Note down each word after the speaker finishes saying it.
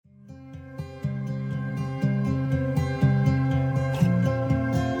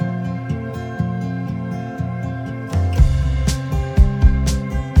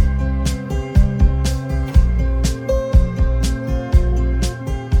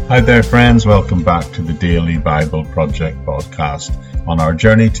Hi there, friends. Welcome back to the Daily Bible Project podcast on our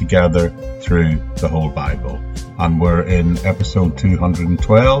journey together through the whole Bible. And we're in episode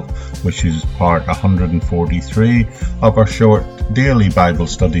 212, which is part 143 of our short daily Bible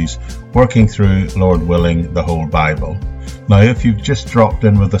studies, working through, Lord willing, the whole Bible. Now, if you've just dropped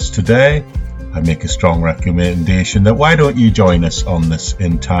in with us today, I make a strong recommendation that why don't you join us on this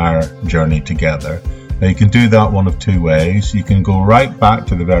entire journey together? Now, you can do that one of two ways. You can go right back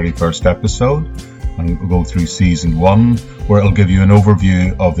to the very first episode and go through season 1, where it'll give you an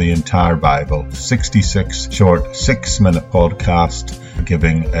overview of the entire Bible. 66 short 6-minute podcast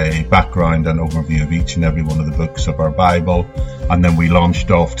giving a background and overview of each and every one of the books of our Bible. And then we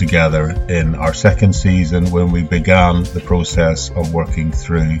launched off together in our second season when we began the process of working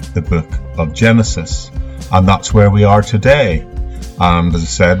through the book of Genesis. And that's where we are today. And as I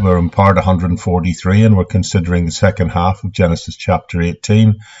said, we're in part 143 and we're considering the second half of Genesis chapter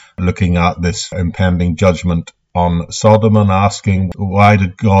 18, looking at this impending judgment on Sodom and asking, why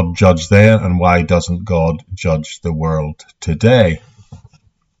did God judge then and why doesn't God judge the world today?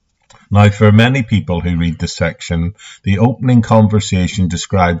 Now, for many people who read this section, the opening conversation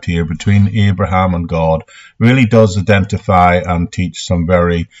described here between Abraham and God really does identify and teach some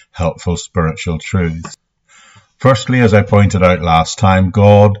very helpful spiritual truths. Firstly, as I pointed out last time,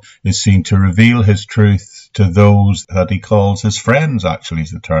 God is seen to reveal his truth to those that he calls his friends, actually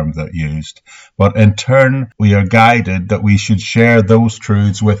is the term that used. But in turn, we are guided that we should share those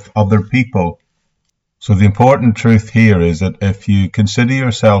truths with other people. So the important truth here is that if you consider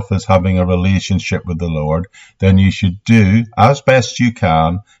yourself as having a relationship with the Lord, then you should do, as best you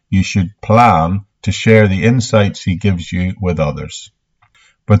can, you should plan to share the insights he gives you with others.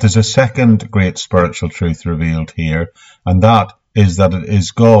 But there's a second great spiritual truth revealed here, and that is that it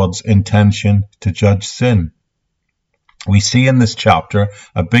is God's intention to judge sin. We see in this chapter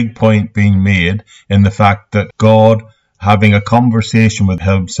a big point being made in the fact that God, having a conversation with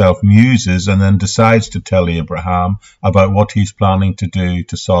himself, muses and then decides to tell Abraham about what he's planning to do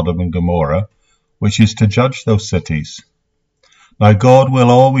to Sodom and Gomorrah, which is to judge those cities. Now, God will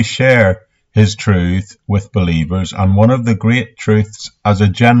always share his truth with believers, and one of the great truths as a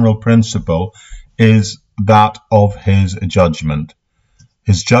general principle is that of his judgment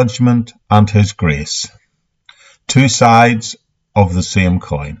and his grace. Two sides of the same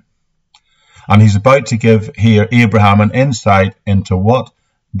coin. And he's about to give here Abraham an insight into what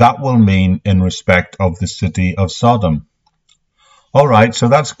that will mean in respect of the city of Sodom. All right, so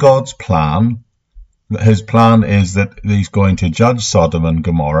that's God's plan. His plan is that he's going to judge Sodom and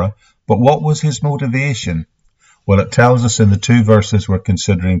Gomorrah. But what was his motivation? Well, it tells us in the two verses we're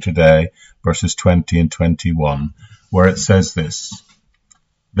considering today, verses 20 and 21, where it says this: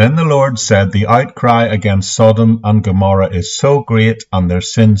 Then the Lord said, the outcry against Sodom and Gomorrah is so great and their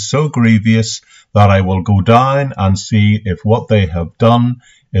sin so grievous that I will go down and see if what they have done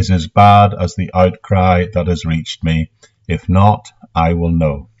is as bad as the outcry that has reached me. If not, I will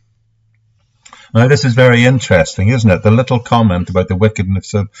know. Now, this is very interesting, isn't it? The little comment about the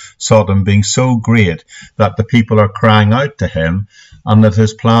wickedness of Sodom being so great that the people are crying out to him, and that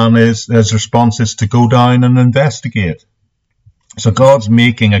his plan is, his response is to go down and investigate. So God's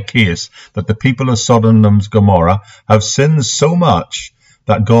making a case that the people of Sodom and Gomorrah have sinned so much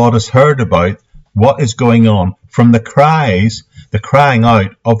that God has heard about what is going on from the crying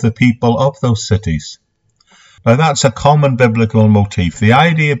out of the people of those cities. Now, that's a common biblical motif, the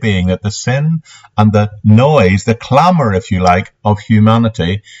idea being that the sin and the noise, the clamour, if you like, of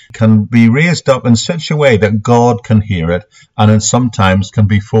humanity can be raised up in such a way that God can hear it and sometimes can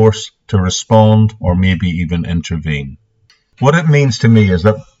be forced to respond or maybe even intervene. What it means to me is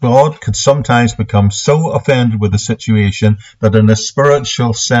that God could sometimes become so offended with the situation that in a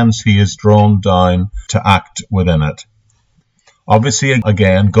spiritual sense he is drawn down to act within it. Obviously,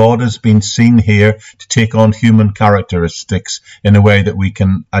 again, God has been seen here to take on human characteristics in a way that we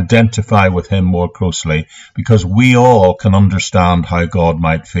can identify with him more closely, because we all can understand how God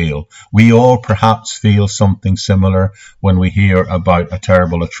might feel. We all perhaps feel something similar when we hear about a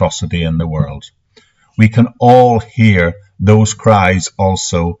terrible atrocity in the world. We can all hear those cries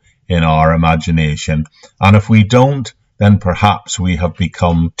also in our imagination. And if we don't, then perhaps we have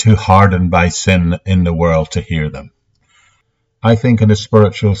become too hardened by sin in the world to hear them. I think in a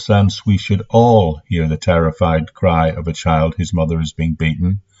spiritual sense, we should all hear the terrified cry of a child whose mother is being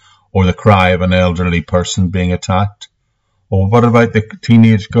beaten, or the cry of an elderly person being attacked. Or what about the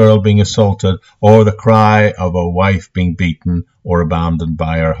teenage girl being assaulted, or the cry of a wife being beaten or abandoned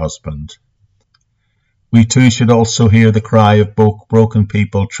by her husband? We too should also hear the cry of broken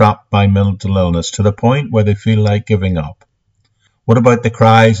people trapped by mental illness to the point where they feel like giving up. What about the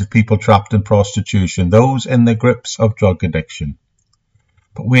cries of people trapped in prostitution, those in the grips of drug addiction?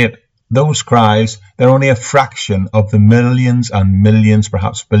 But wait, those cries, they're only a fraction of the millions and millions,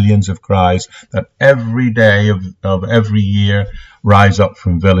 perhaps billions of cries that every day of every year rise up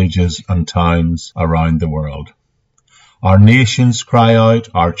from villages and towns around the world. Our nations cry out,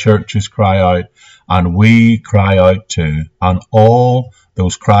 our churches cry out, and we cry out too. And all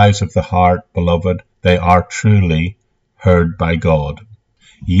those cries of the heart, beloved, they are truly heard by God.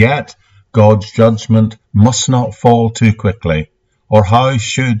 Yet God's judgment must not fall too quickly, or how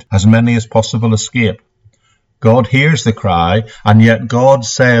should as many as possible escape? God hears the cry, and yet God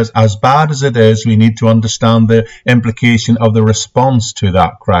says, as bad as it is, we need to understand the implication of the response to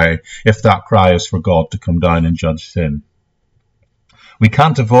that cry, if that cry is for God to come down and judge sin. We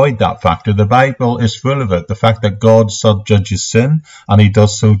can't avoid that factor. The Bible is full of it, the fact that God judges sin, and he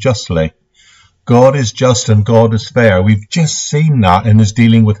does so justly. God is just and God is fair. We've just seen that in his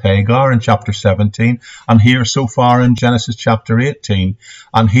dealing with Hagar in chapter 17 and here so far in Genesis chapter 18.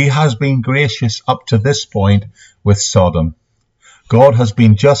 And he has been gracious up to this point with Sodom. God has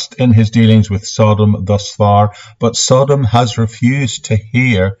been just in his dealings with Sodom thus far, but Sodom has refused to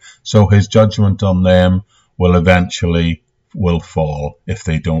hear, so his judgment on them will fall if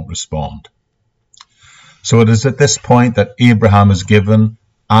they don't respond. So it is at this point that Abraham is given,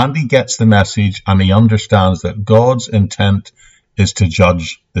 and he gets the message, and he understands that God's intent is to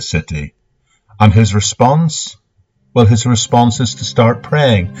judge the city. And his response? Well, his response is to start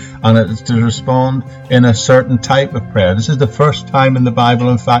praying, and it is to respond in a certain type of prayer. This is the first time in the Bible,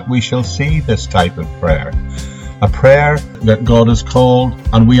 in fact, we shall see this type of prayer. A prayer that God has called,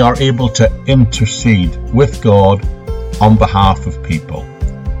 and we are able to intercede with God on behalf of people,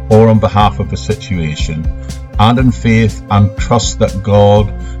 or on behalf of a situation, and in faith and trust that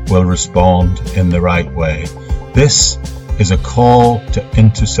God will respond in the right way. This is a call to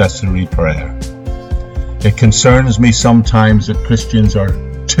intercessory prayer. It concerns me sometimes that Christians are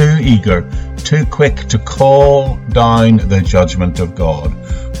too eager, too quick to call down the judgment of God,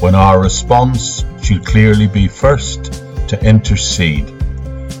 when our response should clearly be first to intercede,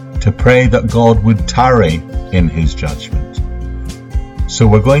 to pray that God would tarry in his judgment. So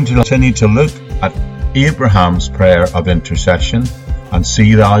we're going to continue to look at Abraham's prayer of intercession and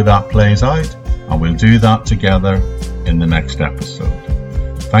see how that plays out, and we'll do that together in the next episode.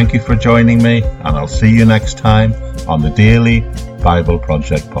 Thank you for joining me, and I'll see you next time on the Daily Bible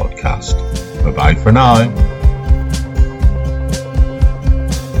Project podcast. Bye-bye for now.